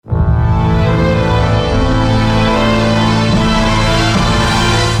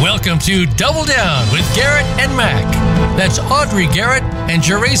to Double Down with Garrett and Mac. That's Audrey Garrett and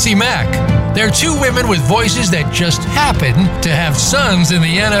Geraci Mack. They're two women with voices that just happen to have sons in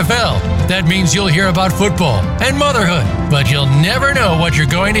the NFL. That means you'll hear about football and motherhood, but you'll never know what you're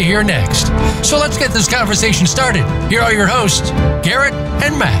going to hear next. So let's get this conversation started. Here are your hosts, Garrett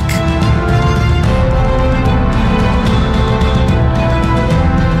and Mac.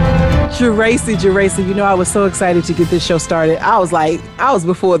 Geraci, you know, I was so excited to get this show started. I was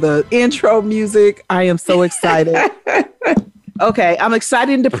before the intro music. I am so excited. Okay, I'm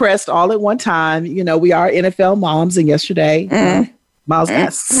excited and depressed all at one time. You know, we are NFL moms, and yesterday, Miles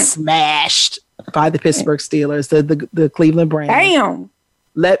got smashed by the Pittsburgh Steelers, the Cleveland Browns. Damn.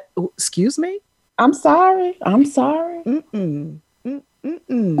 Excuse me? I'm sorry. Don't.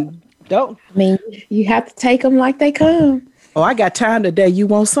 I mean, you have to take them like they come. Oh, I got time today. You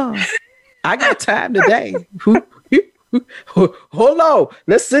want some? I got time today. Hold on.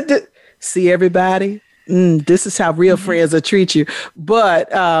 Let's see everybody. This is how real friends will treat you.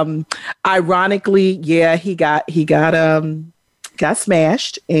 But ironically, yeah, he got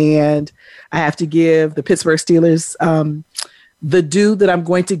smashed, and I have to give the Pittsburgh Steelers the due that I'm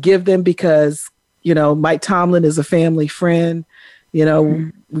going to give them because, you know, Mike Tomlin is a family friend. You know,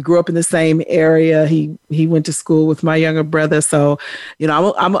 we grew up in the same area. He went to school with my younger brother. So, you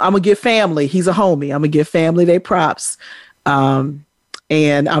know, I'm going to give family. He's a homie. I'm going to give family their props. And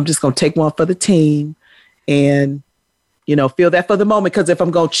I'm just going to take one for the team and, you know, feel that for the moment. Because if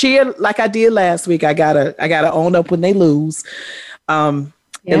I'm going to cheer like I did last week, I gotta own up when they lose.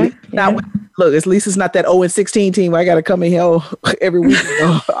 Look, at least it's not that 0-16 team where I got to come in here every week.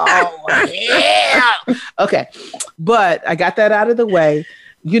 Oh, yeah. Okay. But I got that out of the way.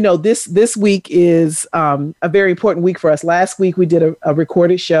 You know, this week is a very important week for us. Last week, we did a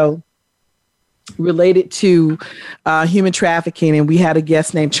recorded show related to human trafficking, and we had a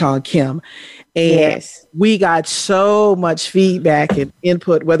guest named Chong Kim. And we got so much feedback and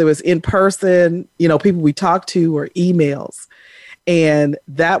input, whether it was in person, you know, people we talked to, or emails. And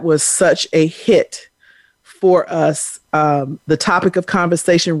that was such a hit for us. The topic of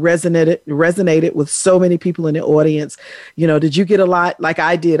conversation resonated with so many people in the audience. You know, did you get a lot like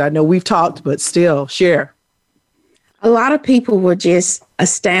I did? I know we've talked, but still, share. A lot of people were just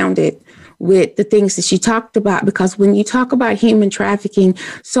astounded with the things that she talked about, because when you talk about human trafficking,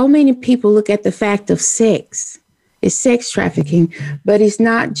 so many people look at the fact of sex. It's sex trafficking, but it's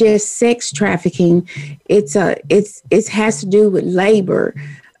not just sex trafficking. It has to do with labor,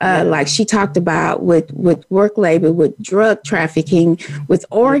 like she talked about with work labor, with drug trafficking, with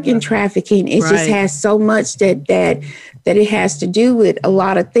organ trafficking. It just has so much that it has to do with a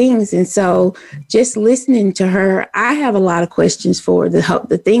lot of things. And so, just listening to her, I have a lot of questions for her.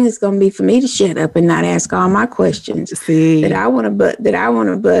 The thing is going to be for me to shut up and not ask all my questions that I want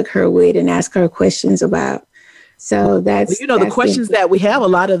to bug her with and ask her questions about. So that's, you know, the questions that we have, a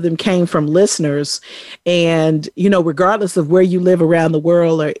lot of them came from listeners. And, you know, regardless of where you live around the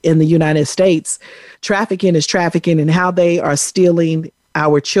world or in the United States, trafficking is trafficking, and how they are stealing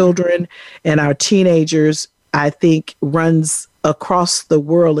our children and our teenagers, I think, runs across the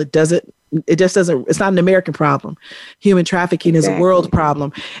world. It's not an American problem. Human trafficking is a world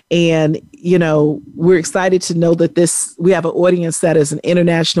problem. And, you know, we're excited to know that we have an audience that is an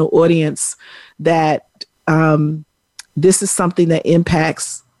international audience, that this is something that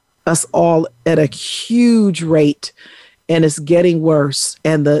impacts us all at a huge rate, and it's getting worse.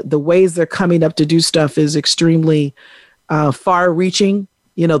 And the ways they're coming up to do stuff is extremely far reaching.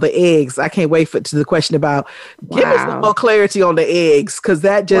 You know, the eggs, I can't wait to the question about, give us some more clarity on the eggs. Cause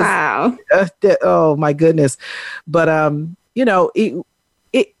that just, oh my goodness. But, you know,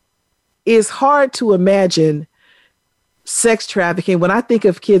 it is hard to imagine sex trafficking. When I think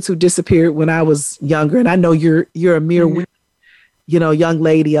of kids who disappeared when I was younger, and I know you're a mere, you know, young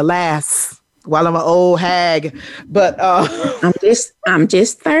lady, alas, while I'm an old hag, but I'm just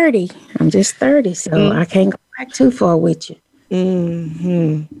 30. So I can't go back too far with you. But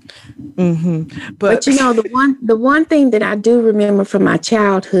you know, the one thing that I do remember from my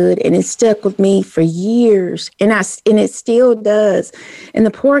childhood, and it stuck with me for years, and it still does. And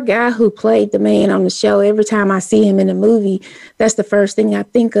the poor guy who played the man on the show, every time I see him in a movie, that's the first thing I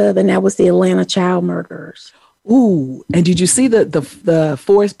think of, and that was the Atlanta child murderers. Ooh, and did you see the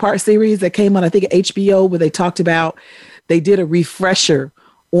 4-part series that came on, I think, HBO, where they did a refresher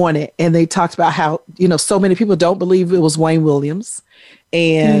on it, and they talked about how, you know, so many people don't believe it was Wayne Williams,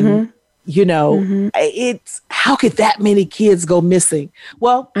 and you know, it's, how could that many kids go missing?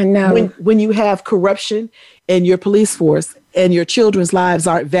 Well, I know, when you have corruption in your police force and your children's lives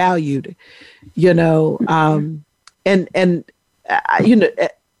aren't valued, you know, and you know,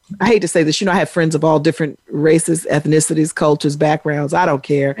 I hate to say this, I have friends of all different races, ethnicities, cultures, backgrounds. I don't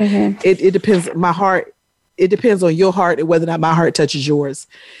care. It depends. It depends on your heart and whether or not my heart touches yours.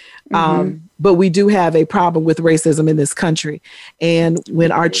 But we do have a problem with racism in this country. And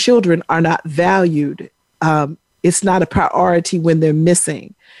when our children are not valued, it's not a priority when they're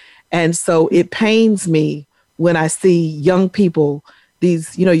missing. And so it pains me when I see young people,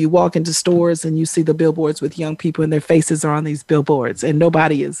 these, you walk into stores and you see the billboards with young people and their faces are on these billboards and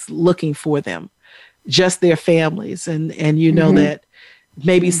nobody is looking for them, just their families. And that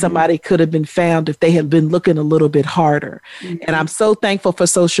maybe somebody could have been found if they had been looking a little bit harder. And I'm so thankful for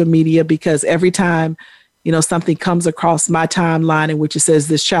social media because every time, something comes across my timeline in which it says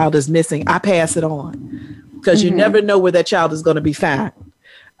this child is missing, I pass it on because you never know where that child is going to be found.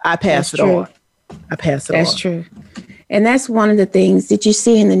 I pass it on. That's true. And that's one of the things. Did you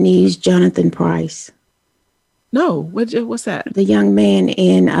see in the news, Jonathan Price? No. What's that? The young man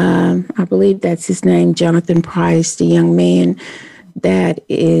in, I believe that's his name, Jonathan Price, the young man that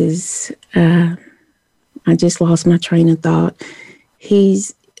is, I just lost my train of thought.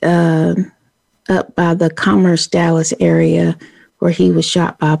 He's up by the Commerce, Dallas area where he was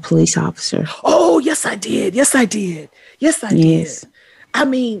shot by a police officer. Oh, yes, I did. Yes. I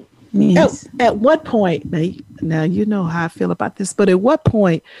mean, at what point, now you know how I feel about this, but at what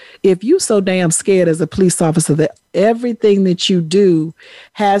point, if you so damn scared as a police officer that everything that you do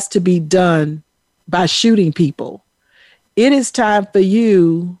has to be done by shooting people, it is time for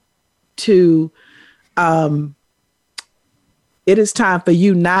you to, not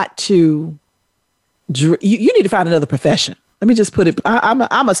to, you need to find another profession. Let me just put it, I'm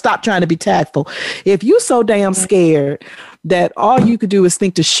gonna stop trying to be tactful. If you so damn scared that all you could do is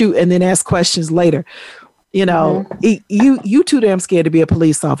think to shoot and then ask questions later, you too damn scared to be a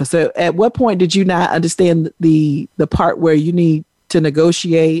police officer. At what point did you not understand the part where you need to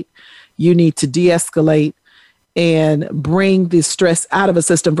negotiate, you need to de-escalate and bring the stress out of a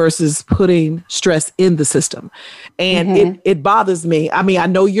system versus putting stress in the system? And it bothers me. I mean, I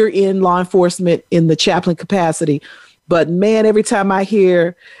know you're in law enforcement in the chaplain capacity, but man, every time I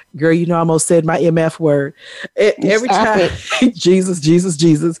hear, girl, I almost said my MF word. Every time, Jesus.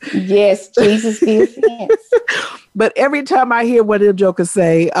 Yes, Jesus be offense. But every time I hear one of them jokers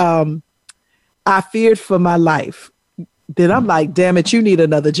say, I feared for my life, then I'm like, damn it, you need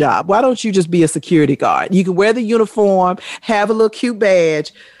another job. Why don't you just be a security guard? You can wear the uniform, have a little cute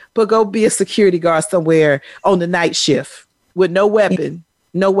badge, but go be a security guard somewhere on the night shift with no weapon.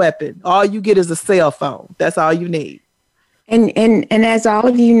 All you get is a cell phone. That's all you need. And as all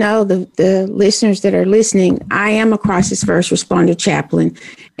of you know, the listeners that are listening, I am a crisis first responder chaplain,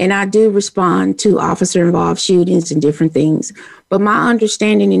 and I do respond to officer involved shootings and different things. But my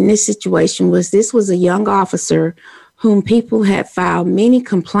understanding in this situation was this was a young officer whom people had filed many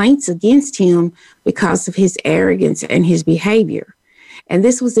complaints against him because of his arrogance and his behavior. And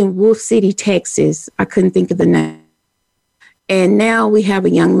this was in Wolf City, Texas. I couldn't think of the name. And now we have a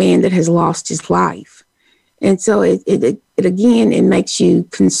young man that has lost his life. And so it again, it makes you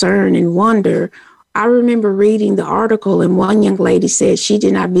concerned and wonder. I remember reading the article and one young lady said she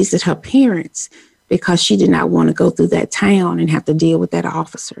did not visit her parents because she did not want to go through that town and have to deal with that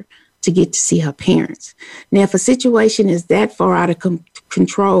officer to get to see her parents. Now, if a situation is that far out of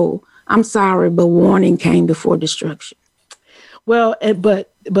control, I'm sorry, but warning came before destruction. Well, but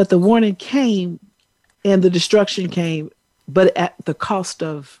the warning came and the destruction came, but at the cost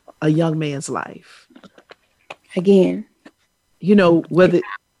of a young man's life. Again, whether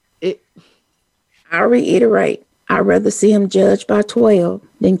it. I reiterate, I'd rather see him judged by 12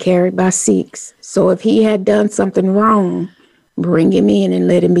 than carried by 6. So if he had done something wrong, bring him in and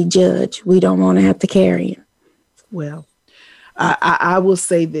let him be judged. We don't want to have to carry him. Well, I will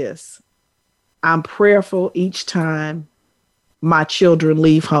say this. I'm prayerful each time my children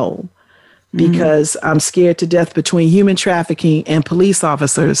leave home because I'm scared to death between human trafficking and police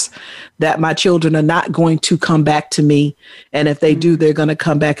officers that my children are not going to come back to me. And if they do, they're going to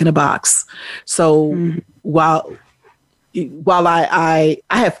come back in a box. So while I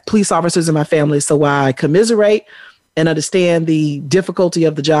have police officers in my family, so while I commiserate and understand the difficulty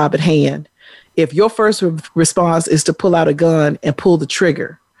of the job at hand, if your first response is to pull out a gun and pull the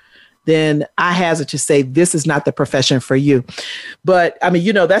trigger, then I hazard to say this is not the profession for you. But I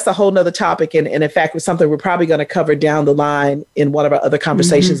mean, that's a whole nother topic. And in fact, it's something we're probably going to cover down the line in one of our other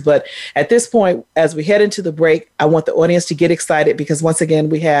conversations. But at this point, as we head into the break, I want the audience to get excited because once again,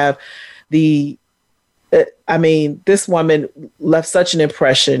 we have this woman left such an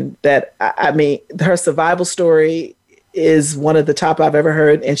impression that, her survival story is one of the top I've ever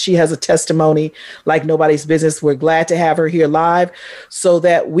heard. And she has a testimony like nobody's business. We're glad to have her here live so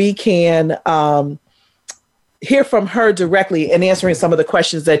that we can hear from her directly and answering some of the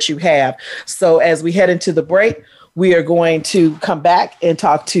questions that you have. So as we head into the break, we are going to come back and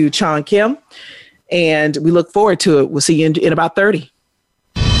talk to Chong Kim, and we look forward to it. We'll see you in about 30.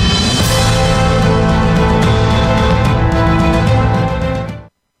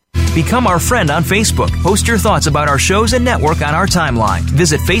 Become our friend on Facebook. Post your thoughts about our shows and network on our timeline.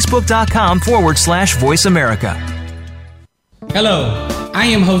 Visit facebook.com/Voice America. Hello, I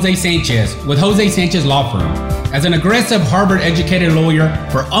am Jose Sanchez with Jose Sanchez Law Firm. As an aggressive Harvard-educated lawyer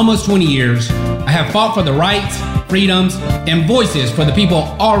for almost 20 years, I have fought for the rights, freedoms, and voices for the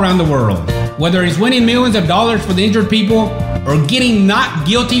people all around the world. Whether it's winning millions of dollars for the injured people or getting not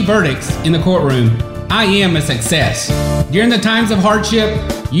guilty verdicts in the courtroom, I am a success. During the times of hardship,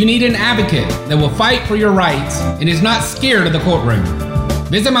 you need an advocate that will fight for your rights and is not scared of the courtroom.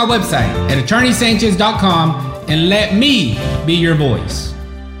 Visit my website at attorneysanchez.com and let me be your voice.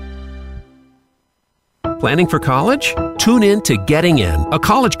 Planning for college? Tune in to Getting In, a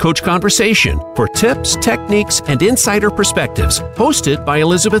college coach conversation for tips, techniques, and insider perspectives, hosted by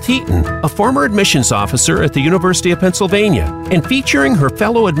Elizabeth Heaton, a former admissions officer at the University of Pennsylvania, and featuring her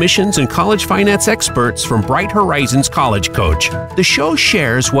fellow admissions and college finance experts from Bright Horizons College Coach. The show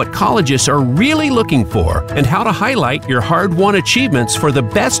shares what colleges are really looking for and how to highlight your hard-won achievements for the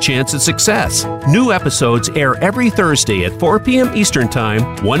best chance at success. New episodes air every Thursday at 4 p.m. Eastern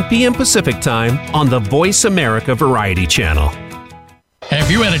Time, 1 p.m. Pacific Time on the Voice America Variety Channel.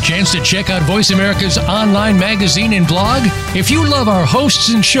 Have you had a chance to check out Voice America's online magazine and blog? If you love our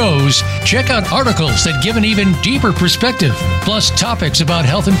hosts and shows, check out articles that give an even deeper perspective, plus topics about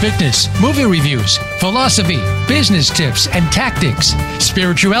health and fitness, movie reviews, philosophy, business tips and tactics,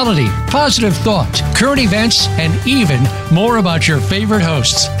 spirituality, positive thought, current events, and even more about your favorite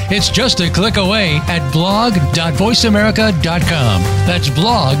hosts. It's just a click away at blog.voiceamerica.com. That's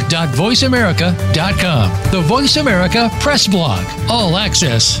blog.voiceamerica.com. The Voice America Press Blog. All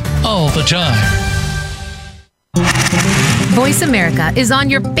access, all the time. Voice America is on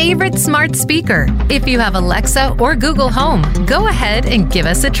your favorite smart speaker. If you have Alexa or Google Home, go ahead and give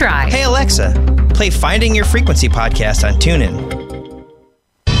us a try. Hey Alexa, play Finding Your Frequency podcast on TuneIn.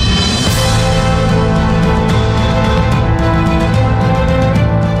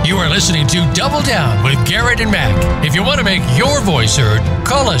 You are listening to Double Down with Garrett and Mac. If you want to make your voice heard,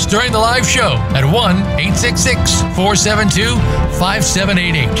 call us during the live show at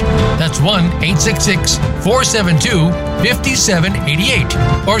 1-866-472-5788. That's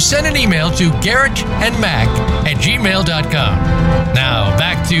 1-866-472-5788. Or send an email to garrettandmac@gmail.com. Now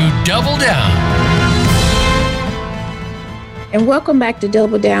back to Double Down. And welcome back to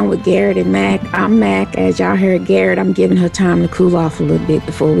Double Down with Garrett and Mac. I'm Mac. As y'all heard Garrett, I'm giving her time to cool off a little bit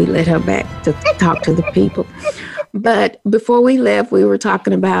before we let her back to talk to the people. But before we left, we were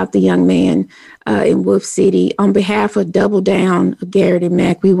talking about the young man in Wolf City. On behalf of Double Down, Garrett and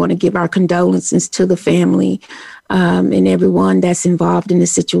Mac, we want to give our condolences to the family and everyone that's involved in the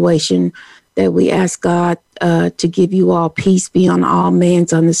situation. That we ask God to give you all peace beyond all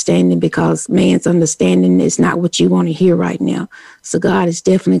man's understanding, because man's understanding is not what you want to hear right now. So God is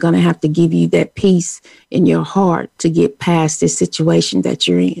definitely going to have to give you that peace in your heart to get past this situation that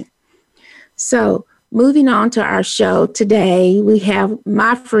you're in. So moving on to our show today, we have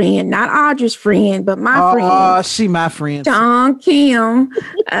my friend, not Audra's friend, but my friend. Oh, she my friend. Chong Kim.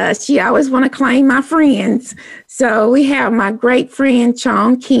 She always want to claim my friends. So we have my great friend,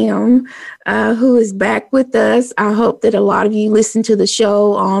 Chong Kim, who is back with us. I hope that a lot of you listened to the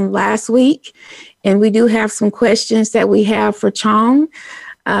show on last week. And we do have some questions that we have for Chong.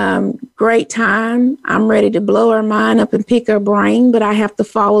 Great time. I'm ready to blow her mind up and pick her brain, but I have to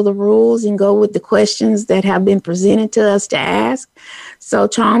follow the rules and go with the questions that have been presented to us to ask. So,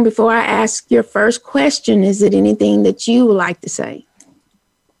 Chong, before I ask your first question, is it anything that you would like to say?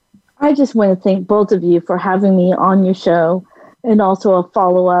 I just want to thank both of you for having me on your show, and also a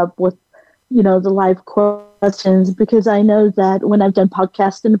follow-up with, the live questions, because I know that when I've done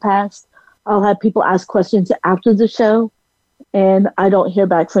podcasts in the past, I'll have people ask questions after the show, and I don't hear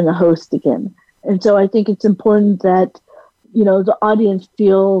back from the host again. And so I think it's important that, the audience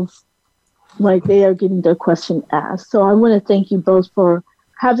feels like they are getting their question asked. So I want to thank you both for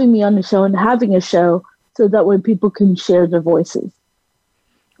having me on the show and having a show so that way people can share their voices.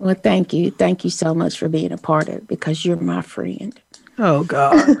 Well, thank you. Thank you so much for being a part of it, because you're my friend. Oh,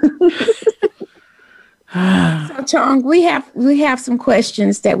 God. So, Chong, we have some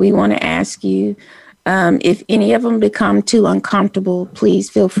questions that we want to ask you. If any of them become too uncomfortable, please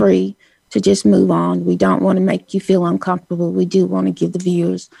feel free to just move on. We don't want to make you feel uncomfortable. We do want to give the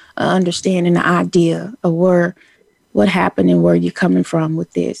viewers an understanding, an idea of what happened and where you're coming from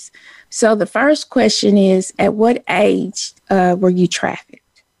with this. So the first question is, at what age were you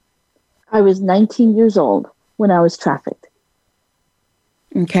trafficked? I was 19 years old when I was trafficked.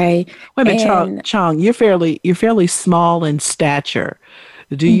 Okay. Wait a minute, Chong, you're fairly small in stature.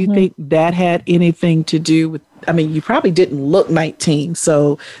 Do you think that had anything to do with, I mean, you probably didn't look 19.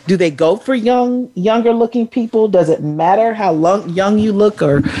 So do they go for younger looking people? Does it matter how young you look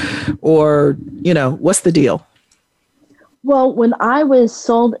or, what's the deal? Well, when I was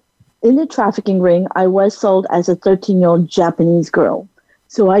sold in the trafficking ring, I was sold as a 13-year-old Japanese girl.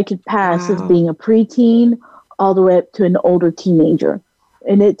 So I could pass as being a preteen all the way up to an older teenager.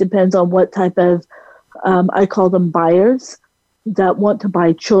 And it depends on what type of, I call them buyers that want to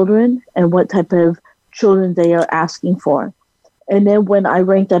buy children and what type of children they are asking for. And then when I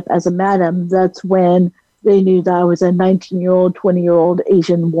ranked up as a madam, that's when they knew that I was a 19-year-old, 20-year-old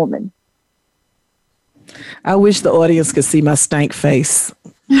Asian woman. I wish the audience could see my stank face.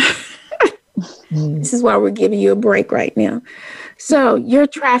 This is why we're giving you a break right now. So your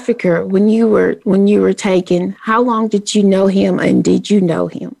trafficker, when you were taken, how long did you know him, and did you know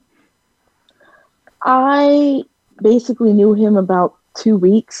him? I basically knew him about 2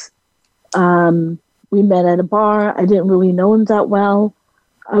 weeks. We met at a bar. I didn't really know him that well.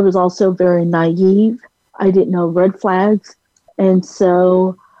 I was also very naive. I didn't know red flags. And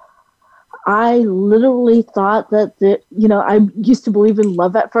so I literally thought that, I used to believe in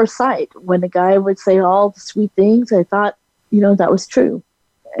love at first sight. When a guy would say all the sweet things, I thought, that was true.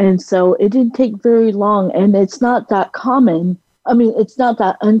 And so it didn't take very long. And it's not that common. I mean, it's not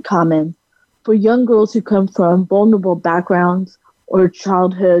that uncommon for young girls who come from vulnerable backgrounds or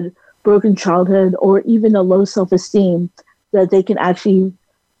broken childhood, or even a low self-esteem, that they can actually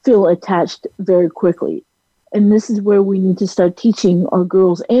feel attached very quickly. And this is where we need to start teaching our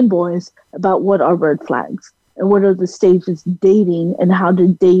girls and boys about what are red flags and what are the stages of dating and how to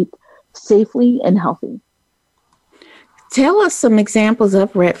date safely and healthy. Tell us some examples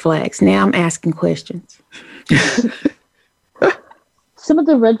of red flags. Now I'm asking questions. Some of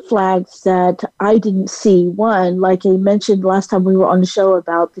the red flags that I didn't see, one, like I mentioned last time we were on the show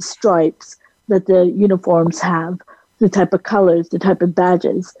about the stripes that the uniforms have, the type of colors, the type of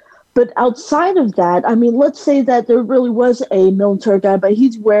badges. But outside of that, I mean, let's say that there really was a military guy, but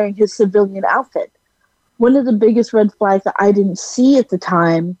he's wearing his civilian outfit. One of the biggest red flags that I didn't see at the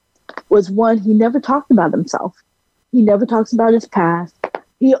time was, one, he never talked about himself. He never talks about his past.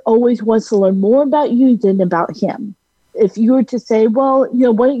 He always wants to learn more about you than about him. If you were to say, well,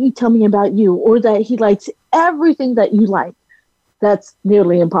 why don't you tell me about you? Or that he likes everything that you like. That's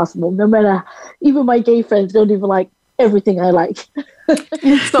nearly impossible. No matter, even my gay friends don't even like everything I like.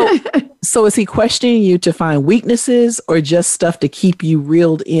 So is he questioning you to find weaknesses or just stuff to keep you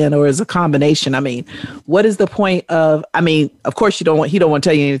reeled in, or is a combination? I mean, what is the point of, of course he don't want to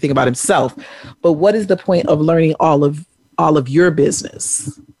tell you anything about himself, but what is the point of learning all of your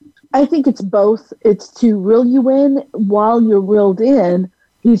business? I think it's both. It's to reel you in. While you're reeled in,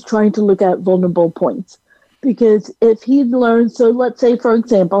 he's trying to look at vulnerable points. Because if he learns, so let's say, for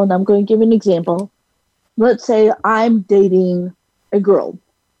example, and I'm going to give an example. Let's say I'm dating a girl,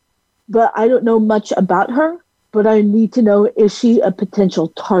 but I don't know much about her, but I need to know, is she a potential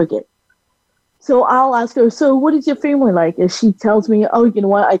target? So I'll ask her, so what is your family like? If she tells me, oh, you know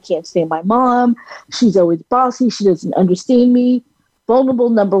what, I can't stand my mom. She's always bossy. She doesn't understand me. Vulnerable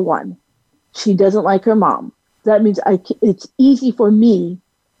number one, she doesn't like her mom. That means it's easy for me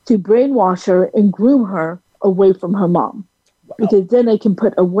to brainwash her and groom her away from her mom, because then I can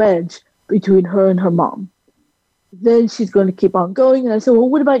put a wedge between her and her mom. Then she's going to keep on going. And I said, well,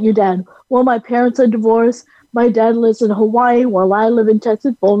 what about your dad? Well, my parents are divorced. My dad lives in Hawaii while I live in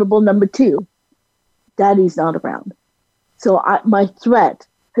Texas. Vulnerable number two, daddy's not around. So my threat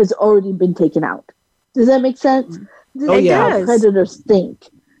has already been taken out. Does that make sense? Oh, yeah. How predators think,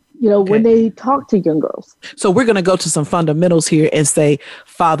 when they talk to young girls. So we're going to go to some fundamentals here and say,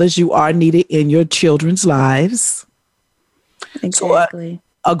 fathers, you are needed in your children's lives. Exactly.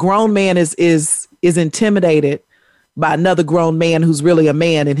 So a grown man is intimidated by another grown man who's really a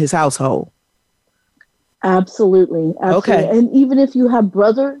man in his household. Absolutely. Okay. And even if you have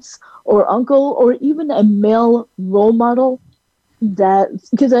brothers or uncle or even a male role model,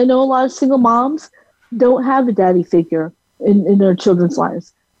 because I know a lot of single moms don't have a daddy figure in their children's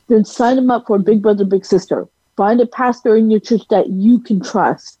lives, then sign them up for big brother, big sister. Find a pastor in your church that you can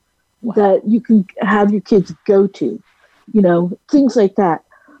trust, that you can have your kids go to, things like that.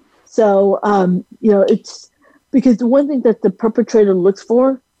 So, it's because the one thing that the perpetrator looks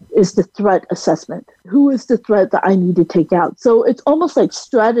for is the threat assessment. Who is the threat that I need to take out? So it's almost like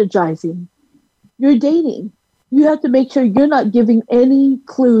strategizing. You're dating. You have to make sure you're not giving any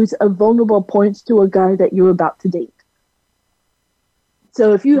clues of vulnerable points to a guy that you're about to date.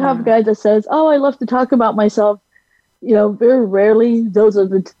 So if you have a guy that says, oh, I love to talk about myself, very rarely those are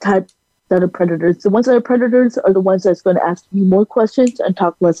the type that are predators. The ones that are predators are the ones that's going to ask you more questions and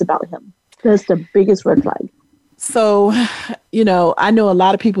talk less about him. That's the biggest red flag. So, I know a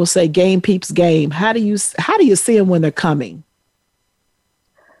lot of people say game peeps game. How do you see them when they're coming?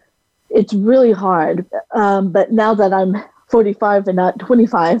 It's really hard. But now that I'm 45 and not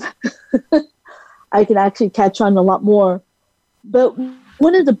 25, I can actually catch on a lot more. But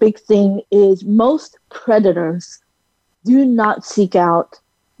one of the big things is most predators do not seek out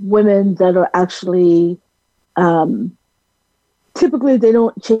women that are actually, typically they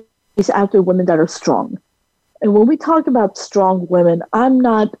don't chase after women that are strong. And when we talk about strong women, I'm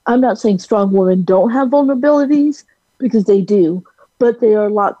not saying strong women don't have vulnerabilities, because they do, but they are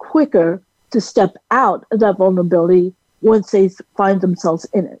a lot quicker to step out of that vulnerability once they find themselves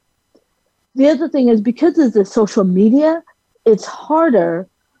in it. The other thing is, because of the social media, it's harder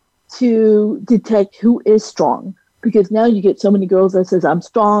to detect who is strong, because now you get so many girls that says, I'm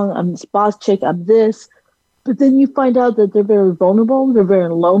strong, I'm this boss chick, I'm this. But then you find out that they're very vulnerable, they're very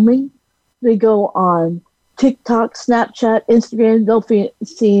lonely. They go on TikTok, Snapchat, Instagram, they'll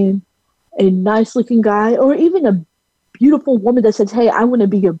see a nice looking guy or even a beautiful woman that says, hey, I want to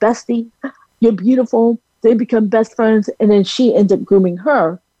be your bestie. You're beautiful. They become best friends. And then she ends up grooming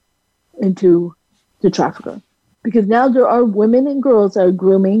her into the trafficker. Because now there are women and girls that are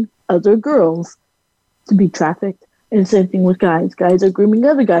grooming other girls to be trafficked. And same thing with guys. Guys are grooming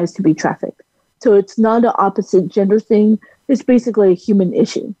other guys to be trafficked. So it's not an opposite gender thing. It's basically a human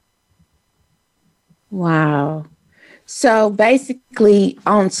issue. Wow. So basically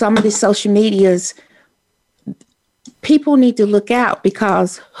on some of the social medias, people need to look out,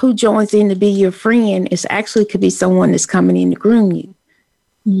 because who joins in to be your friend is actually could be someone that's coming in to groom you.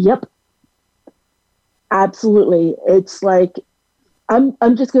 Yep. Absolutely. It's like, I'm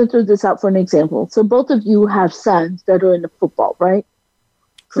just going to throw this out for an example. So both of you have sons that are into football, right?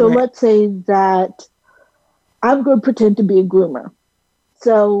 Correct. So let's say that I'm going to pretend to be a groomer.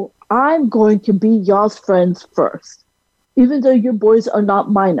 So I'm going to be y'all's friends first, even though your boys are not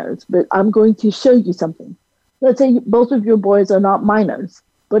minors, but I'm going to show you something. Let's say both of your boys are not minors,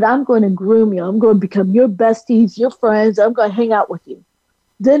 but I'm going to groom you. I'm going to become your besties, your friends. I'm going to hang out with you.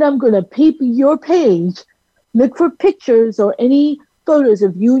 Then I'm going to peep your page, look for pictures or any photos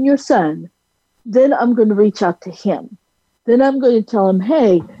of you and your son. Then I'm going to reach out to him. Then I'm going to tell him,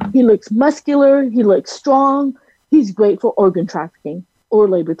 hey, he looks muscular, he looks strong, he's great for organ trafficking or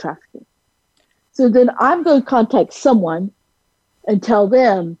labor trafficking. So then I'm going to contact someone and tell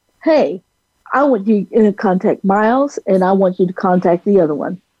them, hey, I want you to contact Miles and I want you to contact the other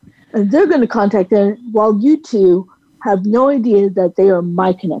one. And they're going to contact them while you two have no idea that they are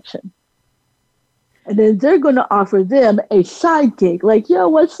my connection. And then they're going to offer them a side gig. Like, yo,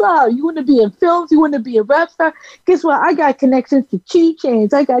 what's up? You want to be in films? You want to be a rap star? Guess what? I got connections to 2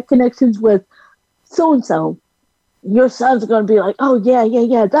 Chainz. I got connections with so-and-so. Your sons are going to be like, oh,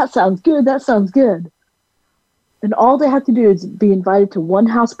 yeah. That sounds good. That sounds good. And all they have to do is be invited to one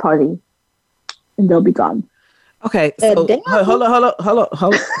house party, and they'll be gone. Okay. So hold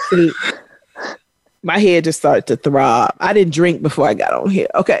on. See, my head just started to throb. I didn't drink before I got on here.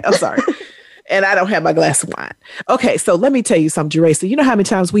 Okay. I'm sorry. And I don't have my glass of wine. Okay, so let me tell you something, Jeracey. You know how many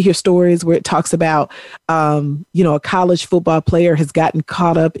times we hear stories where it talks about, a college football player has gotten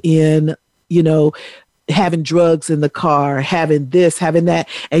caught up in, having drugs in the car, having this, having that.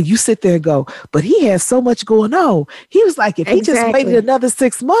 And you sit there and go, but he has so much going on. He was like, if he just waited another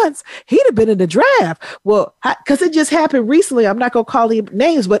 6 months, he'd have been in the draft. Well, because it just happened recently. I'm not going to call him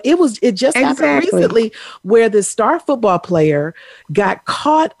names, but it just happened recently where this star football player got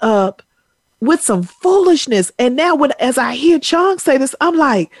caught up with some foolishness. And now as I hear Chong say this, I'm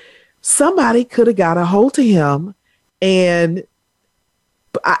like, somebody could have got a hold of him. And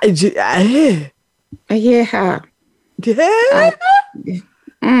yeah.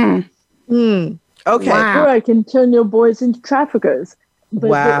 Okay. Wow. Or I can turn your boys into traffickers.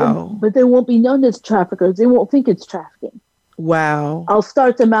 But but they won't be known as traffickers. They won't think it's trafficking. Wow. I'll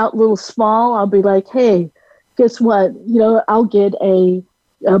start them out a little small. I'll be like, hey, guess what? I'll get a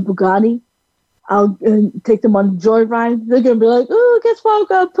Bugatti. I'll take them on a joyride. They're going to be like, oh, guess what? I'm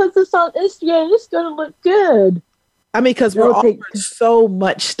going to put this on Instagram. It's going to look good. I mean, because we're offered so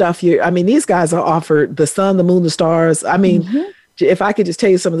much stuff here. I mean, these guys are offered the sun, the moon, the stars. I mean, if I could just tell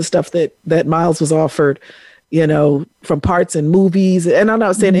you some of the stuff that Miles was offered, from parts in movies. And I'm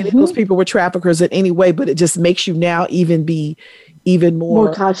not saying any of those people were traffickers in any way, but it just makes you now be even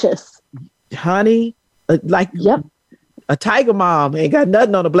more cautious. Honey, yep. A tiger mom ain't got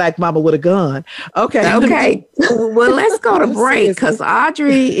nothing on a black mama with a gun. Okay. Well, let's go to break because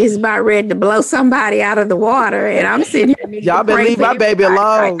Audrey is about ready to blow somebody out of the water, and I'm sitting here. Y'all better leave my baby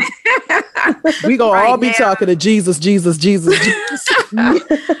alone. We gonna all be talking to Jesus.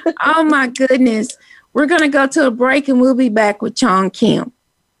 Oh my goodness. We're gonna go to a break and we'll be back with Chong Kim.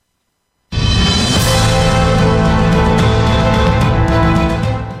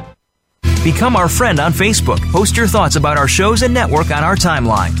 Become our friend on Facebook. Post your thoughts about our shows and network on our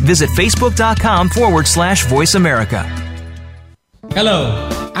timeline. Visit facebook.com/Voice America. Hello,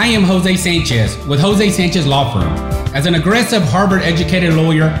 I am Jose Sanchez with Jose Sanchez Law Firm. As an aggressive Harvard-educated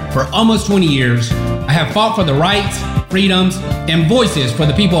lawyer for almost 20 years, I have fought for the rights, freedoms, and voices for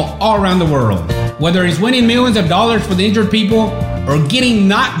the people all around the world. Whether it's winning millions of dollars for the injured people or getting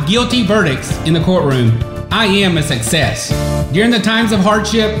not guilty verdicts in the courtroom, I am a success. During the times of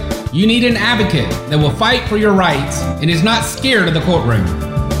hardship, you need an advocate that will fight for your rights and is not scared of the courtroom.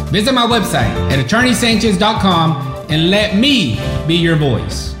 Visit my website at attorneysanchez.com and let me be your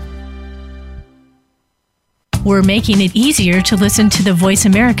voice. We're making it easier to listen to the Voice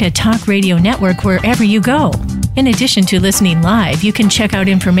America Talk Radio Network wherever you go. In addition to listening live, you can check out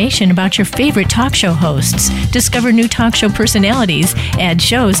information about your favorite talk show hosts, discover new talk show personalities, add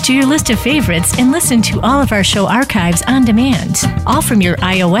shows to your list of favorites, and listen to all of our show archives on demand, all from your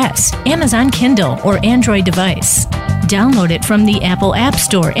iOS, Amazon Kindle, or Android device. Download it from the Apple App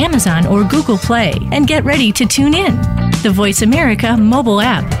Store, Amazon, or Google Play, and get ready to tune in. The Voice America mobile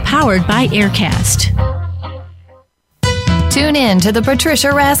app, powered by Aircast. Tune in to The Patricia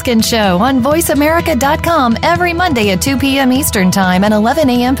Raskin Show on VoiceAmerica.com every Monday at 2 p.m. Eastern Time and 11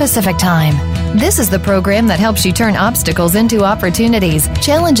 a.m. Pacific Time. This is the program that helps you turn obstacles into opportunities,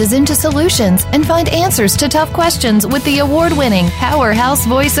 challenges into solutions, and find answers to tough questions with the award-winning powerhouse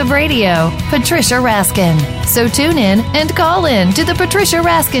voice of radio, Patricia Raskin. So tune in and call in to The Patricia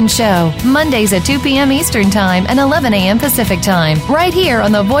Raskin Show, Mondays at 2 p.m. Eastern Time and 11 a.m. Pacific Time, right here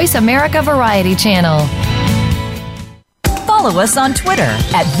on the Voice America Variety Channel. Follow us on Twitter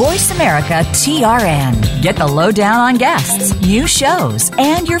at VoiceAmericaTRN. Get the lowdown on guests, new shows,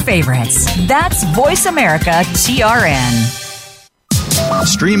 and your favorites. That's VoiceAmericaTRN.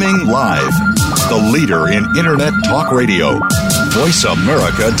 Streaming live, the leader in Internet talk radio,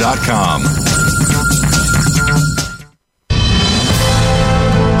 VoiceAmerica.com.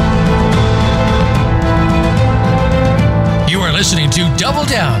 Listening to Double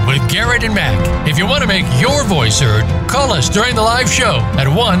Down with Garrett and Mac. If you want to make your voice heard, call us during the live show at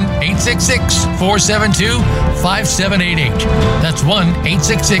 1-866-472-5788. That's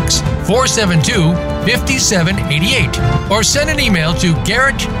 1-866-472-5788. Or send an email to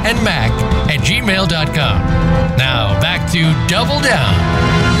garrettandmac@gmail.com. Now back to Double Down.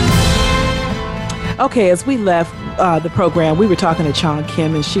 Okay, as we left the program, we were talking to Chong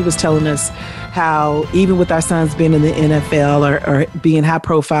Kim, and she was telling us how even with our sons being in the NFL or being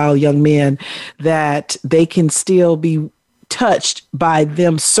high-profile young men, that they can still be touched by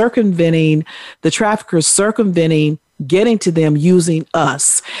them circumventing, the traffickers circumventing, getting to them using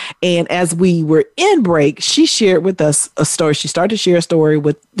us. And as we were in break, she shared with us a story. She started to share a story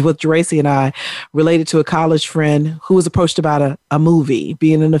with Geraci and I related to a college friend who was approached about a movie,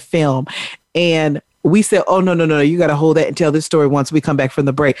 being in a film. And we said, oh, no, you got to hold that and tell this story once we come back from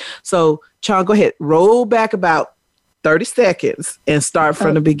the break. So, Chong, go ahead. Roll back about 30 seconds and start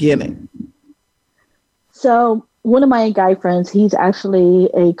from the beginning. So one of my guy friends, he's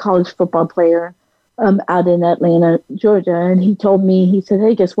actually a college football player out in Atlanta, Georgia. And he told me, he said,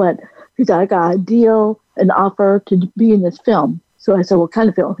 hey, guess what? He said, I got a deal, an offer to be in this film. So I said, what kind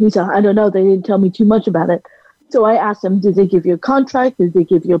of film? He said, I don't know. They didn't tell me too much about it. So I asked him, did they give you a contract? Did they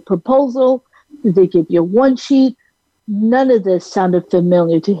give you a proposal? Did they give you one sheet? None of this sounded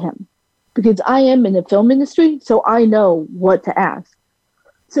familiar to him because I am in the film industry, so I know what to ask.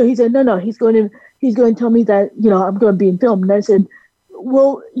 So he said, no, he's going to tell me that, I'm going to be in film. And I said,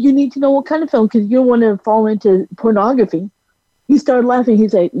 well, you need to know what kind of film because you don't want to fall into pornography. He started laughing. He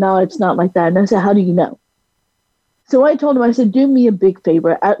said, no, it's not like that. And I said, how do you know? So I told him, I said, do me a big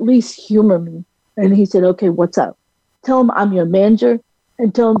favor, at least humor me. And he said, okay, what's up? Tell him I'm your manager.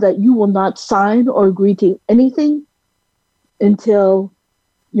 And tell him that you will not sign or agree to anything until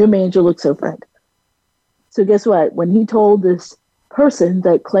your manager looks over it. So guess what? When he told this person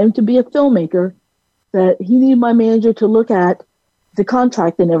that claimed to be a filmmaker that he needed my manager to look at the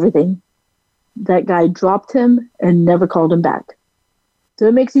contract and everything, that guy dropped him and never called him back. So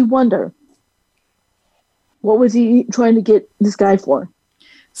it makes you wonder, What was he trying to get this guy for?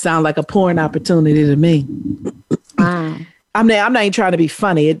 Sound like a porn opportunity to me. Wow. I'm not even trying to be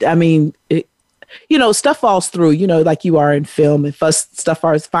funny. Stuff falls through, like you are in film, and stuff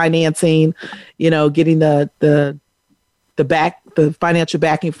as financing, getting the financial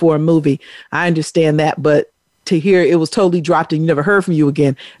backing for a movie. I understand that, but to hear it was totally dropped and you never heard from you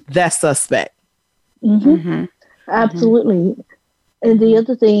again, that's suspect. Mm-hmm. Mm-hmm. Absolutely. Mm-hmm. And the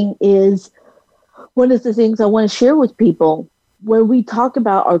other thing is, one of the things I want to share with people, when we talk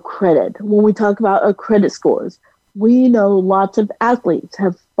about our credit, when we talk about our credit scores, we know lots of athletes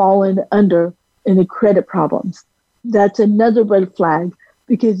have fallen under any credit problems. That's another red flag,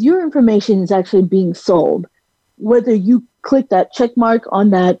 because your information is actually being sold. Whether you click that check mark on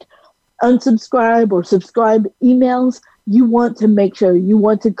that unsubscribe or subscribe emails, you want to make sure, you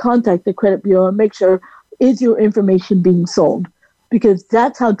want to contact the credit bureau and make sure, is your information being sold? Because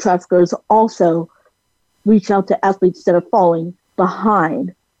that's how traffickers also reach out to athletes that are falling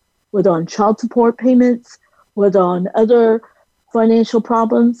behind, whether on child support payments, whether on other financial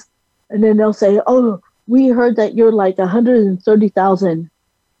problems. And then they'll say, oh, we heard that you're like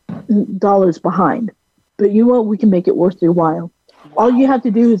 $130,000 behind. But you know what? We can make it worth your while. All you have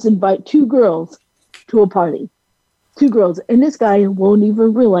to do is invite 2 girls to a party. 2 girls. And this guy won't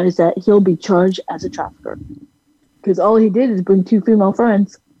even realize that he'll be charged as a trafficker. Because all he did is bring 2 female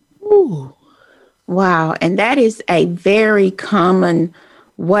friends. Ooh. Wow. And that is a very common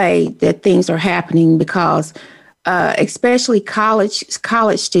way that things are happening, because especially college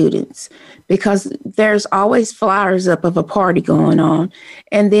students, because there's always flyers up of a party going on.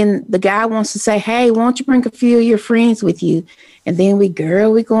 And then the guy wants to say, hey, won't you bring a few of your friends with you? And then we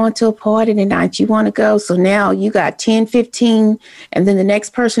going to a party tonight. You want to go? So now you got 10, 15, and then the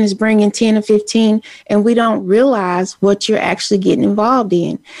next person is bringing 10 or 15, and we don't realize what you're actually getting involved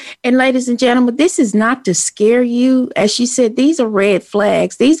in. And ladies and gentlemen, this is not to scare you. As she said, these are red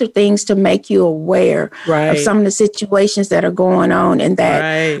flags. These are things to make you aware of some of the situations that are going on, and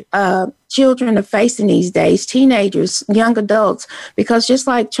that children are facing these days, teenagers, young adults, because just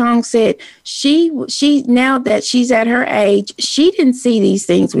like Chong said, she now that she's at her age, she didn't see these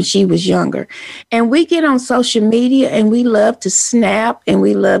things when she was younger. And we get on social media and we love to snap, and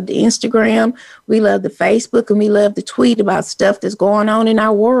we love the Instagram, we love the Facebook, and we love to tweet about stuff that's going on in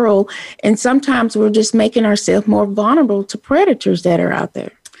our world. And sometimes we're just making ourselves more vulnerable to predators that are out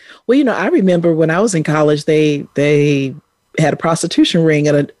there. Well, I remember when I was in college, they had a prostitution ring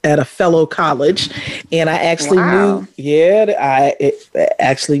at a fellow college, and I actually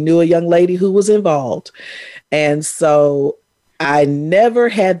knew a young lady who was involved. And so I never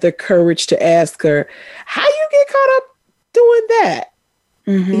had the courage to ask her, how you get caught up doing that?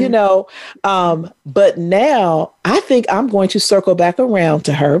 Mm-hmm. But now I think I'm going to circle back around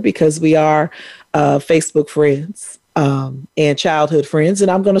to her, because we are Facebook friends. And childhood friends, and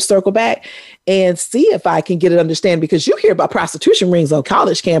I'm going to circle back and see if I can get it understand, because you hear about prostitution rings on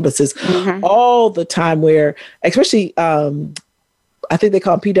college campuses all the time, where especially I think they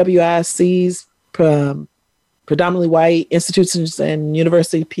call them PWICs, predominantly white institutions and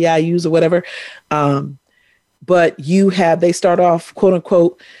university PIUs or whatever. But they start off, quote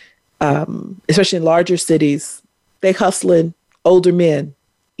unquote, especially in larger cities, they hustling older men.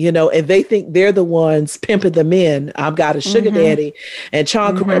 And they think they're the ones pimping the men. I've got a sugar daddy. And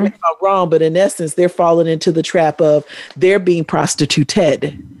Chong, correct me if I'm wrong, but in essence, they're falling into the trap of they're being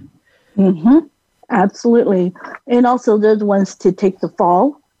prostituted. Mm-hmm. Absolutely. And also they're the ones to take the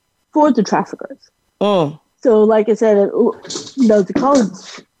fall for the traffickers. Oh. So like I said,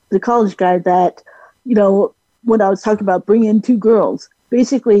 the college guy that, when I was talking about bringing in 2 girls,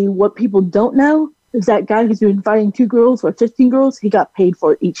 basically what people don't know is that guy who's been inviting 2 girls or 15 girls, he got paid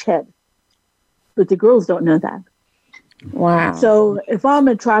for each head. But the girls don't know that. Wow. So if I'm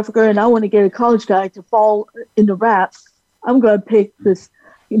a trafficker and I want to get a college guy to fall in the rap, I'm going to pick this,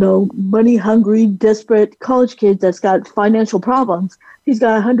 money-hungry, desperate college kid that's got financial problems. He's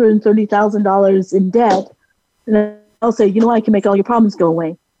got $130,000 in debt. And I'll say, I can make all your problems go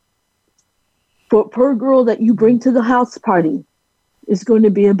away. But per girl that you bring to the house party is going to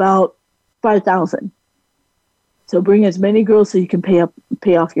be about $5,000. So bring as many girls so you can pay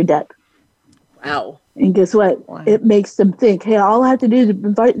off your debt. Wow. And guess what? Wow. It makes them think, hey, all I have to do is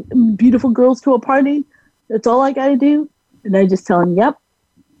invite beautiful girls to a party. That's all I got to do. And I just tell him, yep.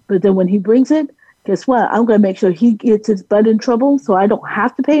 But then when he brings it, guess what? I'm going to make sure he gets his butt in trouble so I don't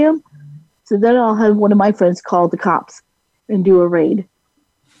have to pay him. So then I'll have one of my friends call the cops and do a raid.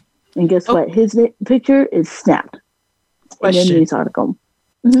 And guess what? His picture is snapped in the news article.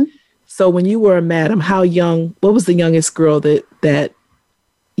 Mm-hmm. So when you were a madam, how young, what was the youngest girl that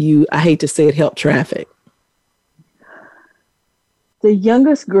you, I hate to say it, helped traffic? The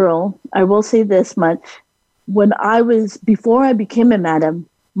youngest girl, I will say this much, before I became a madam,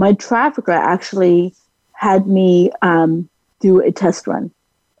 my trafficker actually had me do a test run,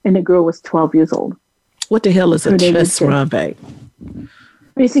 and the girl was 12 years old. What the hell is a test run, babe?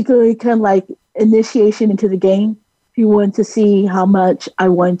 Basically, kind of like initiation into the game. He wanted to see how much I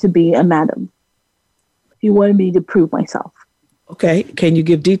wanted to be a madam. He wanted me to prove myself. Okay. Can you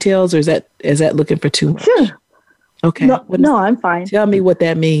give details, or is that looking for too much? Sure. Okay. No, I'm fine. Tell me what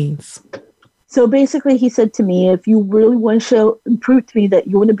that means. So basically, he said to me, if you really want to prove to me that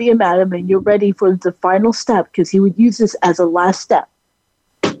you want to be a madam and you're ready for the final step, because he would use this as a last step.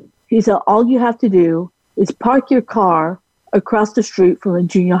 He said, all you have to do is park your car across the street from a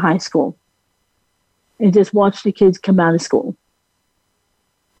junior high school and just watch the kids come out of school.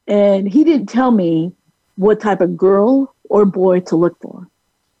 And he didn't tell me what type of girl or boy to look for.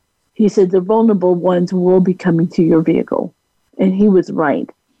 He said, the vulnerable ones will be coming to your vehicle. And he was right.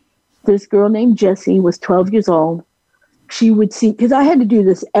 This girl named Jessie was 12 years old. She would see, because I had to do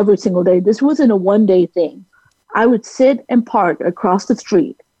this every single day. This wasn't a one-day thing. I would sit and park across the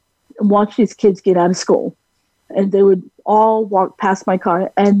street and watch these kids get out of school. And they would all walk past my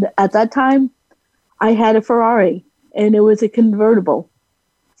car. And at that time, I had a Ferrari, and it was a convertible.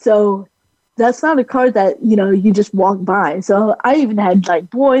 So that's not a car that, you just walk by. So I even had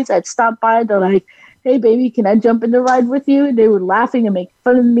boys that stopped by. They're like, hey, baby, can I jump in the ride with you? And they were laughing and making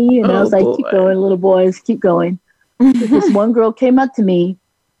fun of me. And I was like, keep going, little boys, keep going. This one girl came up to me,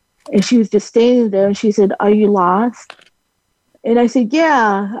 and she was just standing there, and she said, are you lost? And I said,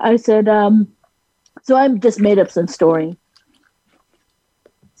 yeah. I said, so I just made up some story.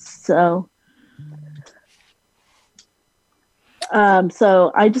 So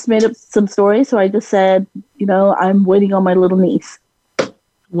I just made up some story. So I just said, I'm waiting on my little niece.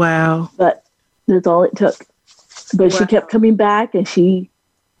 Wow. But that's all it took. But she kept coming back, and she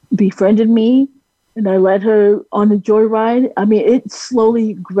befriended me, and I led her on a joyride. I mean, it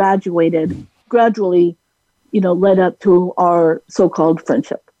slowly gradually, led up to our so-called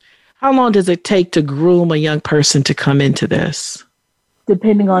friendship. How long does it take to groom a young person to come into this?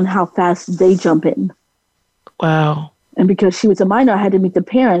 Depending on how fast they jump in. Wow. And because she was a minor, I had to meet the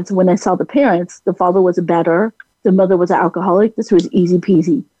parents. When I saw the parents, the father was a batterer, the mother was an alcoholic. This was easy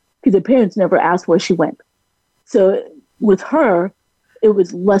peasy, because the parents never asked where she went. So with her, it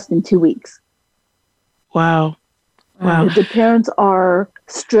was less than 2 weeks. Wow. Wow. If the parents are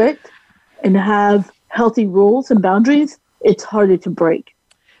strict and have healthy rules and boundaries, it's harder to break.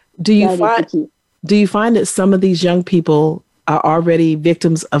 Do you find that some of these young people are already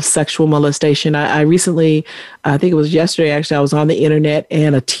victims of sexual molestation? I recently, I think it was yesterday, actually, I was on the internet,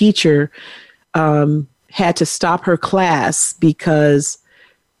 and a teacher had to stop her class because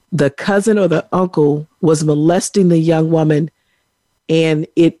the cousin or the uncle was molesting the young woman, and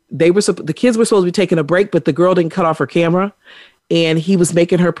the kids were supposed to be taking a break, but the girl didn't cut off her camera, and he was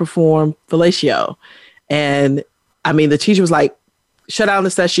making her perform fellatio. And I mean, the teacher was like, shut down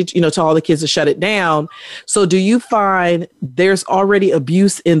the session, to all the kids to shut it down. So do you find there's already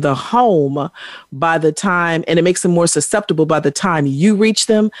abuse in the home by the time, and it makes them more susceptible by the time you reach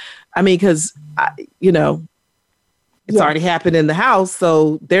them? I mean, because, it's already happened in the house,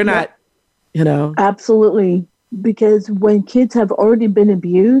 so they're not, Absolutely. Because when kids have already been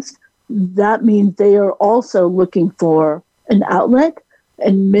abused, that means they are also looking for an outlet.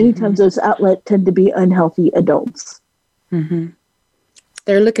 And many times those outlets tend to be unhealthy adults. Mm-hmm.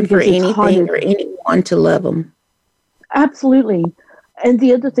 They're looking for anything or anyone to love them. Absolutely. And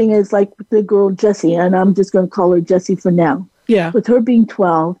the other thing is, like with the girl Jessie, and I'm just going to call her Jessie for now. Yeah. With her being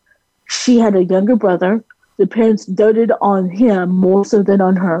 12, she had a younger brother. The parents doted on him more so than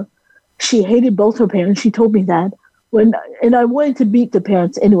on her. She hated both her parents. She told me that. And I wanted to meet the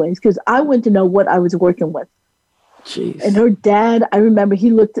parents anyways, because I wanted to know what I was working with. Jeez. And her dad, I remember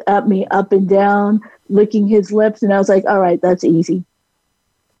he looked at me up and down, licking his lips, and I was like, all right, that's easy.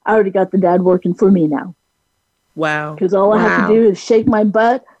 I already got the dad working for me now. Wow. Because all I have to do is shake my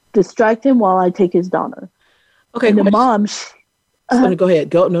butt, distract him while I take his daughter. Okay. And the mom... go ahead.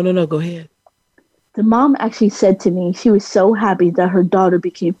 Go ahead. The mom actually said to me she was so happy that her daughter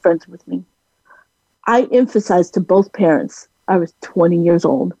became friends with me. I emphasized to both parents I was 20 years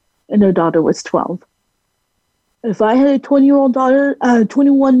old and their daughter was 12. If I had a 20-year-old daughter, a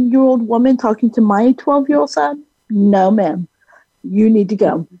 21-year-old woman talking to my 12-year-old son, no, ma'am, you need to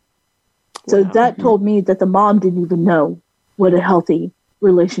go. So that told me that the mom didn't even know what a healthy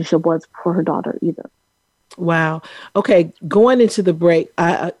relationship was for her daughter either. Wow. Okay. Going into the break,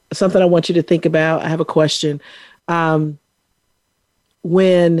 something I want you to think about. I have a question.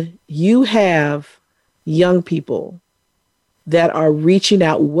 When you have young people that are reaching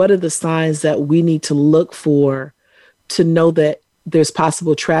out, what are the signs that we need to look for to know that there's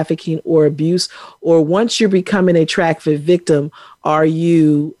possible trafficking or abuse? Or once you're becoming a trafficked victim, are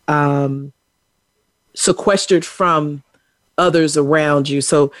you sequestered from others around you?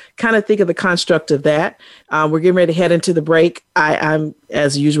 So kind of think of the construct of that. We're getting ready to head into the break. I'm,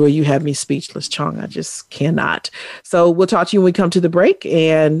 as usual, you have me speechless, Chong. I just cannot. So we'll talk to you when we come to the break,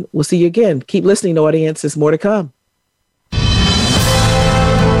 and we'll see you again. Keep listening, audience. There's more to come.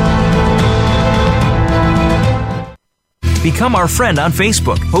 Become our friend on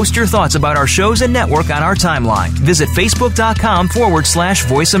Facebook. Post your thoughts about our shows and network on our timeline. Visit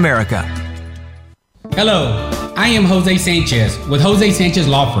facebook.com/Voice America. Hello, I am Jose Sanchez with Jose Sanchez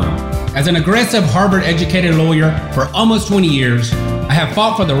Law Firm. As an aggressive Harvard-educated lawyer for almost 20 years, I have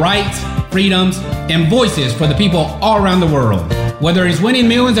fought for the rights, freedoms, and voices for the people all around the world. Whether it's winning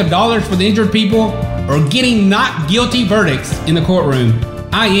millions of dollars for the injured people or getting not guilty verdicts in the courtroom,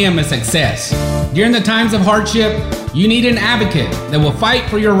 I am a success. During the times of hardship, you need an advocate that will fight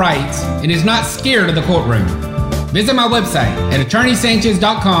for your rights and is not scared of the courtroom. Visit my website at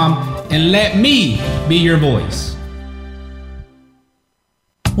attorneysanchez.com and let me be your voice.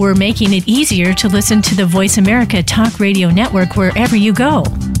 We're making it easier to listen to the Voice America Talk Radio Network wherever you go.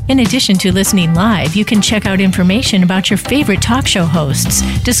 In addition to listening live, you can check out information about your favorite talk show hosts,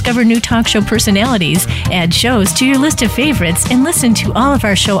 discover new talk show personalities, add shows to your list of favorites, and listen to all of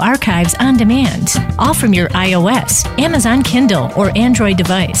our show archives on demand, all from your iOS, Amazon Kindle, or Android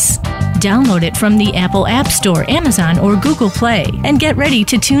device. Download it from the Apple App Store, Amazon, or Google Play, and get ready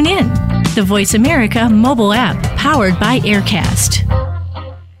to tune in. The Voice America mobile app, powered by Aircast.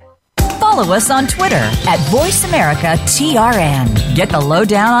 Follow us on Twitter at VoiceAmericaTRN. Get the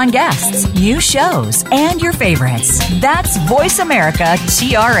lowdown on guests, new shows, and your favorites. That's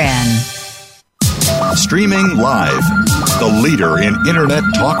VoiceAmericaTRN. Streaming live, the leader in Internet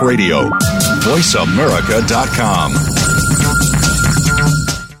talk radio, VoiceAmerica.com.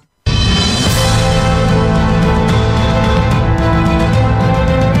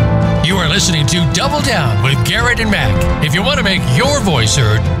 Listening to Double Down with Garrett and Mac. If you want to make your voice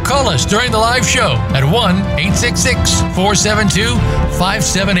heard, call us during the live show at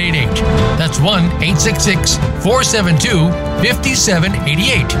 1-866-472-5788. That's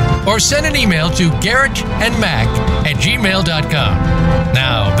 1-866-472-5788. Or send an email to garrettandmac@gmail.com.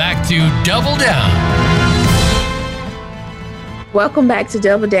 Now back to Double Down. Welcome back to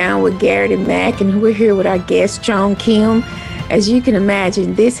Double Down with Garrett and Mac, and we're here with our guest, Chong Kim. As you can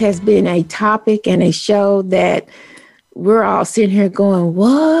imagine, this has been a topic and a show that we're all sitting here going,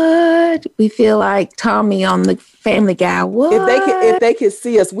 what? We feel like Tommy on the Family Guy. What? If they could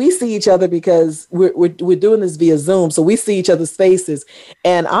see us, we see each other because we're doing this via Zoom. So we see each other's faces.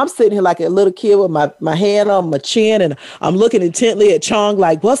 And I'm sitting here like a little kid with my hand on my chin, and I'm looking intently at Chong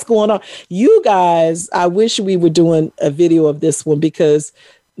like, what's going on? You guys, I wish we were doing a video of this one, because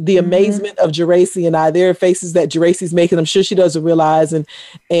the amazement of Geraci and I, there are faces that Geraci's making. I'm sure she doesn't realize.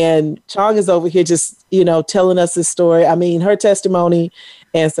 And Chong is over here just, telling us this story. I mean, her testimony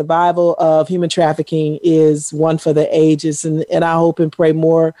and survival of human trafficking is one for the ages. And I hope and pray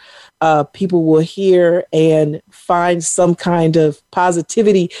more people will hear and find some kind of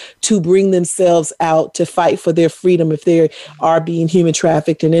positivity to bring themselves out to fight for their freedom if they are being human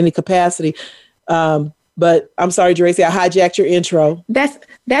trafficked in any capacity. But I'm sorry, Geraci, I hijacked your intro.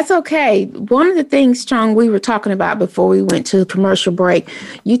 That's okay. One of the things, Chong, we were talking about before we went to the commercial break,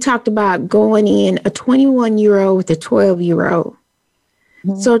 you talked about going in a 21-year-old with a 12-year-old.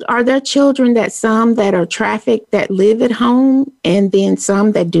 Mm-hmm. So are there children some that are trafficked that live at home, and then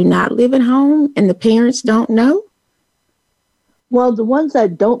some that do not live at home and the parents don't know? Well, the ones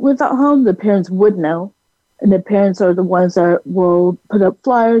that don't live at home, the parents would know. And the parents are the ones that will put up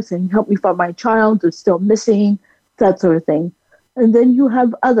flyers and help me find my child. They're still missing, that sort of thing. And then you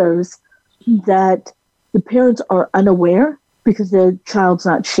have others that the parents are unaware because their child's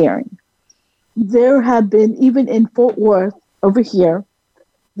not sharing. There have been, even in Fort Worth over here,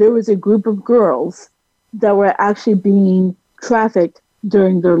 there was a group of girls that were actually being trafficked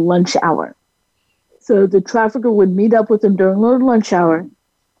during their lunch hour. So the trafficker would meet up with them during their lunch hour,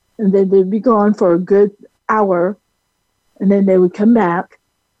 and then they'd be gone for a good hour, and then they would come back,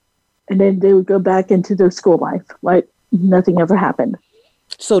 and then they would go back into their school life like nothing ever happened.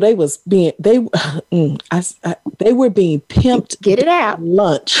 So they were being pimped. Get it out.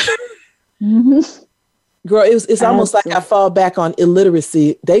 Lunch. Mm-hmm. Girl, it's almost like I fall back on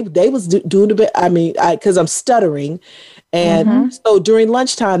illiteracy. They was doing a bit. I mean, because I'm stuttering, and so during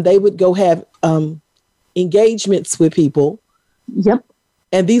lunchtime they would go have engagements with people. Yep.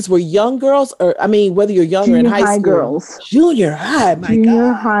 And these were young girls, or I mean, whether you're young or in high school. Girls. Junior high, my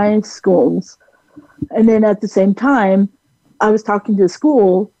Junior God. high schools. And then at the same time, I was talking to the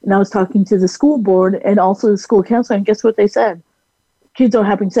school, and I was talking to the school board and also the school counselor, and guess what they said? Kids are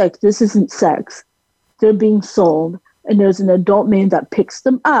having sex. This isn't sex. They're being sold, and there's an adult man that picks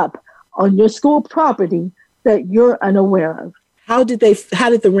them up on your school property that you're unaware of. How did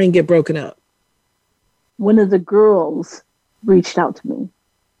the ring get broken up? One of the girls reached out to me.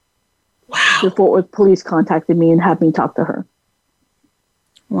 Wow. The Fort Worth police contacted me and had me talk to her.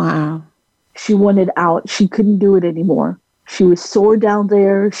 Wow. She wanted out. She couldn't do it anymore. She was sore down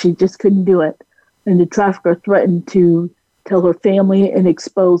there. She just couldn't do it. And the trafficker threatened to tell her family and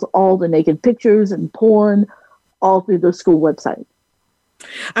expose all the naked pictures and porn all through the school website.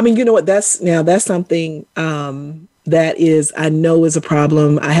 I mean, you know what? That's something that is, I know is a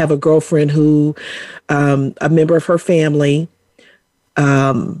problem. I have a girlfriend who, a member of her family,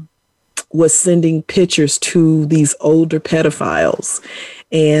 was sending pictures to these older pedophiles,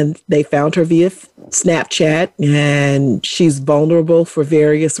 and they found her via Snapchat, and she's vulnerable for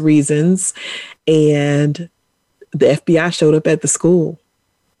various reasons. And the FBI showed up at the school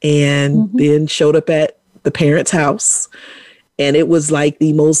and then showed up at the parents' house. And it was like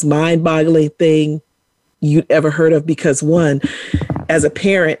the most mind-boggling thing you'd ever heard of, because one, as a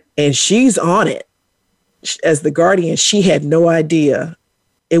parent, and she's on it, as the guardian, she had no idea.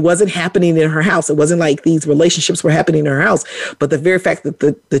 It wasn't happening in her house. It wasn't like these relationships were happening in her house. But the very fact that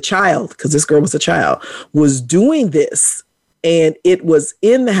the child, because this girl was a child, was doing this, and it was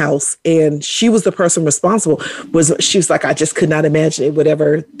in the house, and she was the person responsible, she was like, I just could not imagine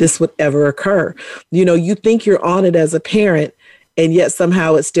this would ever occur. You know, you think you're on it as a parent, and yet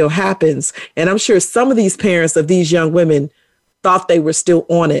somehow it still happens. And I'm sure some of these parents of these young women thought they were still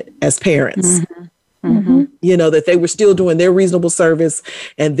on it as parents. You know, that they were still doing their reasonable service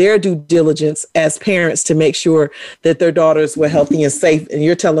and their due diligence as parents to make sure that their daughters were healthy and safe. And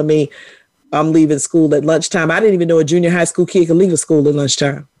you're telling me I'm leaving school at lunchtime. I didn't even know a junior high school kid could leave a school at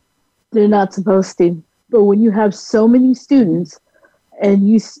lunchtime. They're not supposed to. But when you have so many students and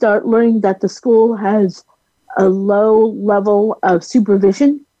you start learning that the school has a low level of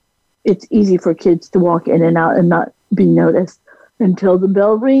supervision, it's easy for kids to walk in and out and not be noticed until the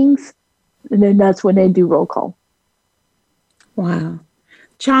bell rings. And then that's when they do roll call. Wow.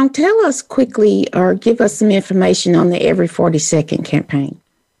 Chong, tell us quickly or give us some information on the Every 40 Second campaign.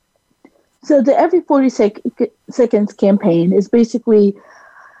 So the Every 40 Seconds campaign is basically,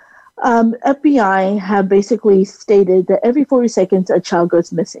 FBI have basically stated that every 40 seconds a child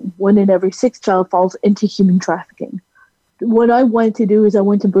goes missing. 1 in every 6 child falls into human trafficking. What I wanted to do is I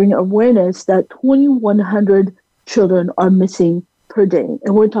want to bring awareness that 2,100 children are missing per day.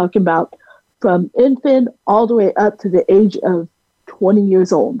 And we're talking about from infant all the way up to the age of 20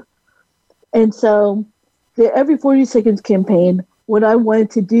 years old. And so the Every 40 Seconds campaign, what I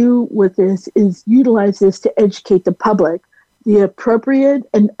wanted to do with this is utilize this to educate the public the appropriate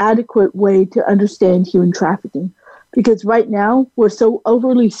and adequate way to understand human trafficking. Because right now, we're so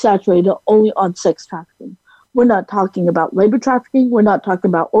overly saturated only on sex trafficking. We're not talking about labor trafficking. We're not talking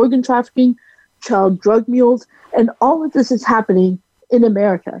about organ trafficking, child drug mules, and all of this is happening in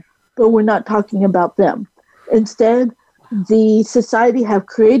America. But we're not talking about them. Instead, the society have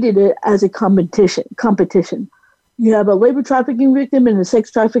created it as a competition. You have a labor trafficking victim and a sex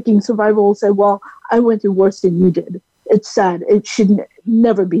trafficking survivor will say, well, I went through worse than you did. It's sad. It should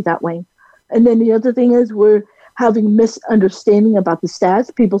never be that way. And then the other thing is we're having misunderstanding about the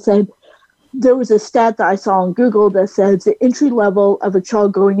stats. People said, there was a stat that I saw on Google that says the entry level of a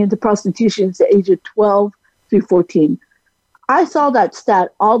child going into prostitution is the age of 12 through 14. I saw that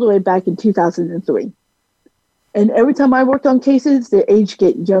stat all the way back in 2003. And every time I worked on cases, the age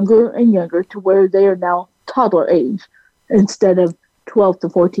get younger and younger to where they are now toddler age instead of 12 to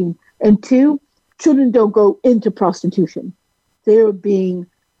 14. And 2, children don't go into prostitution. They are being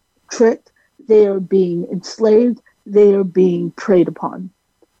tricked. They are being enslaved. They are being preyed upon.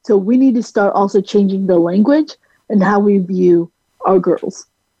 So we need to start also changing the language and how we view our girls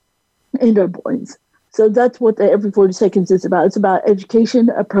and our boys. So that's what the Every 40 Seconds is about. It's about education,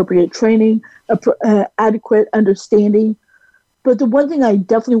 appropriate training, adequate understanding. But the one thing I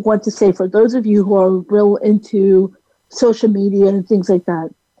definitely want to say for those of you who are real into social media and things like that,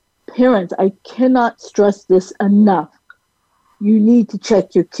 parents, I cannot stress this enough. You need to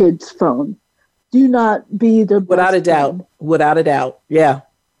check your kid's phone. Do not be the Without a doubt. Without a doubt. Yeah.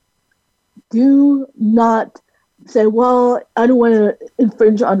 Do not say, well, I don't want to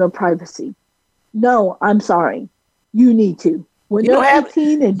infringe on their privacy. No, I'm sorry. You need to. When they're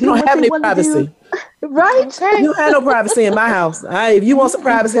 18 and do what they want to do, Right? Okay. You have no privacy in my house. If you want some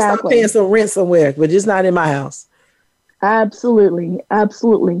privacy, stop paying some rent somewhere, but just not in my house. Absolutely.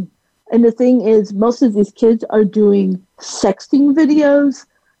 Absolutely. And the thing is, most of these kids are doing sexting videos.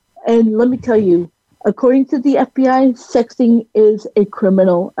 And let me tell you, according to the FBI, sexting is a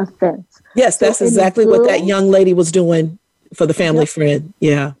criminal offense. Yes, that's exactly what that young lady was doing for the family friend.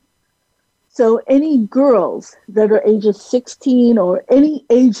 Yeah. So any girls that are ages 16 or any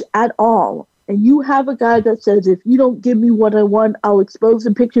age at all, and you have a guy that says, if you don't give me what I want, I'll expose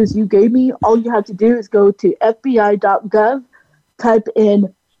the pictures you gave me, all you have to do is go to FBI.gov, type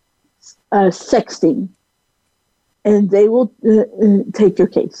in sexting, and they will take your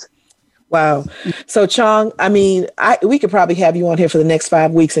case. Wow. So Chong, I mean, we could probably have you on here for the next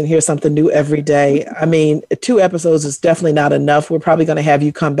 5 weeks and hear something new every day. I mean, 2 episodes is definitely not enough. We're probably going to have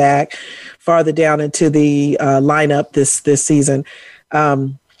you come back farther down into the lineup this season.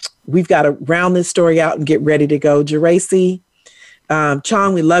 We've got to round this story out and get ready to go. Geraci,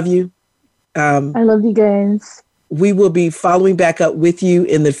 Chong, we love you. I love you guys. We will be following back up with you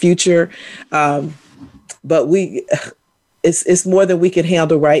in the future. But it's more than we can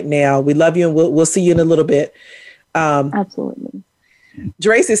handle right now. We love you, and we'll see you in a little bit. Absolutely.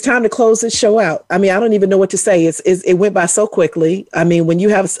 Geraci, it's time to close this show out. I mean, I don't even know what to say. It went by so quickly. I mean, when you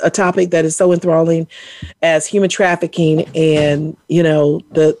have a topic that is so enthralling as human trafficking and, you know,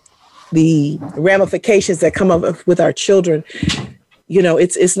 the ramifications that come up with our children, you know,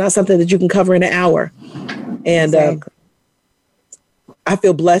 it's not something that you can cover in an hour. And exactly. I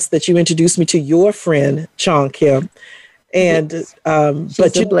feel blessed that you introduced me to your friend, Chong Kim. And she's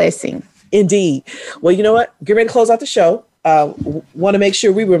but a blessing. Indeed. Well, you know what? Get ready to close out the show. Want to make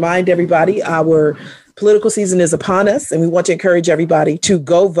sure we remind everybody our political season is upon us, and we want to encourage everybody to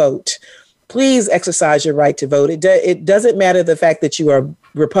go vote. Please exercise your right to vote. It doesn't matter the fact that you are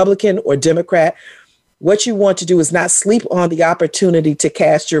Republican or Democrat. What you want to do is not sleep on the opportunity to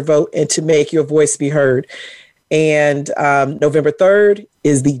cast your vote and to make your voice be heard. And November 3rd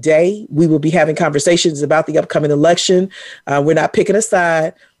is the day we will be having conversations about the upcoming election. We're not picking a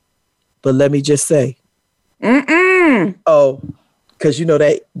side, but let me just say, oh, because you know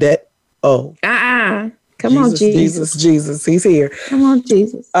come on, Jesus. Jesus, he's here. Come on,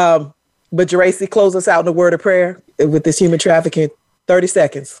 Jesus. But Geraci, close us out in a word of prayer with this human trafficking. 30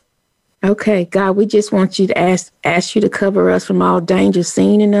 seconds. Okay, God, we just want you to ask you to cover us from all danger,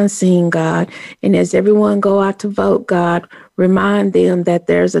 seen and unseen, God. And as everyone go out to vote, God, remind them that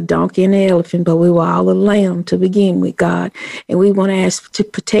there's a donkey and an elephant, but we were all a lamb to begin with, God. And we want to ask for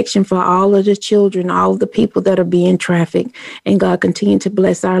protection for all of the children, all of the people that are being trafficked. And God, continue to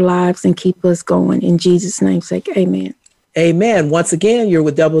bless our lives and keep us going. In Jesus' name's sake, amen. Amen. Once again, you're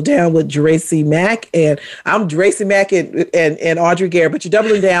with Double Down with Geraci Mack, and I'm Geraci Mack and Audrey Garrett, but you're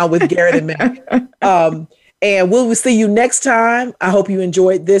doubling down with Garrett and Mack. And we'll see you next time. I hope you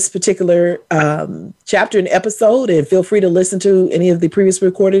enjoyed this particular chapter and episode, and feel free to listen to any of the previous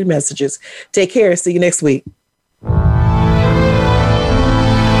recorded messages. Take care. See you next week.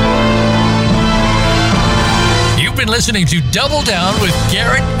 You've been listening to Double Down with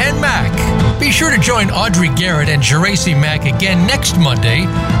Garrett and Mack. Be sure to join Audrey Garrett and Geraci Mack again next Monday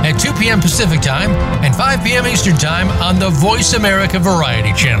at 2 p.m. Pacific Time and 5 p.m. Eastern Time on the Voice America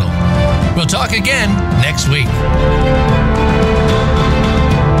Variety Channel. We'll talk again next week.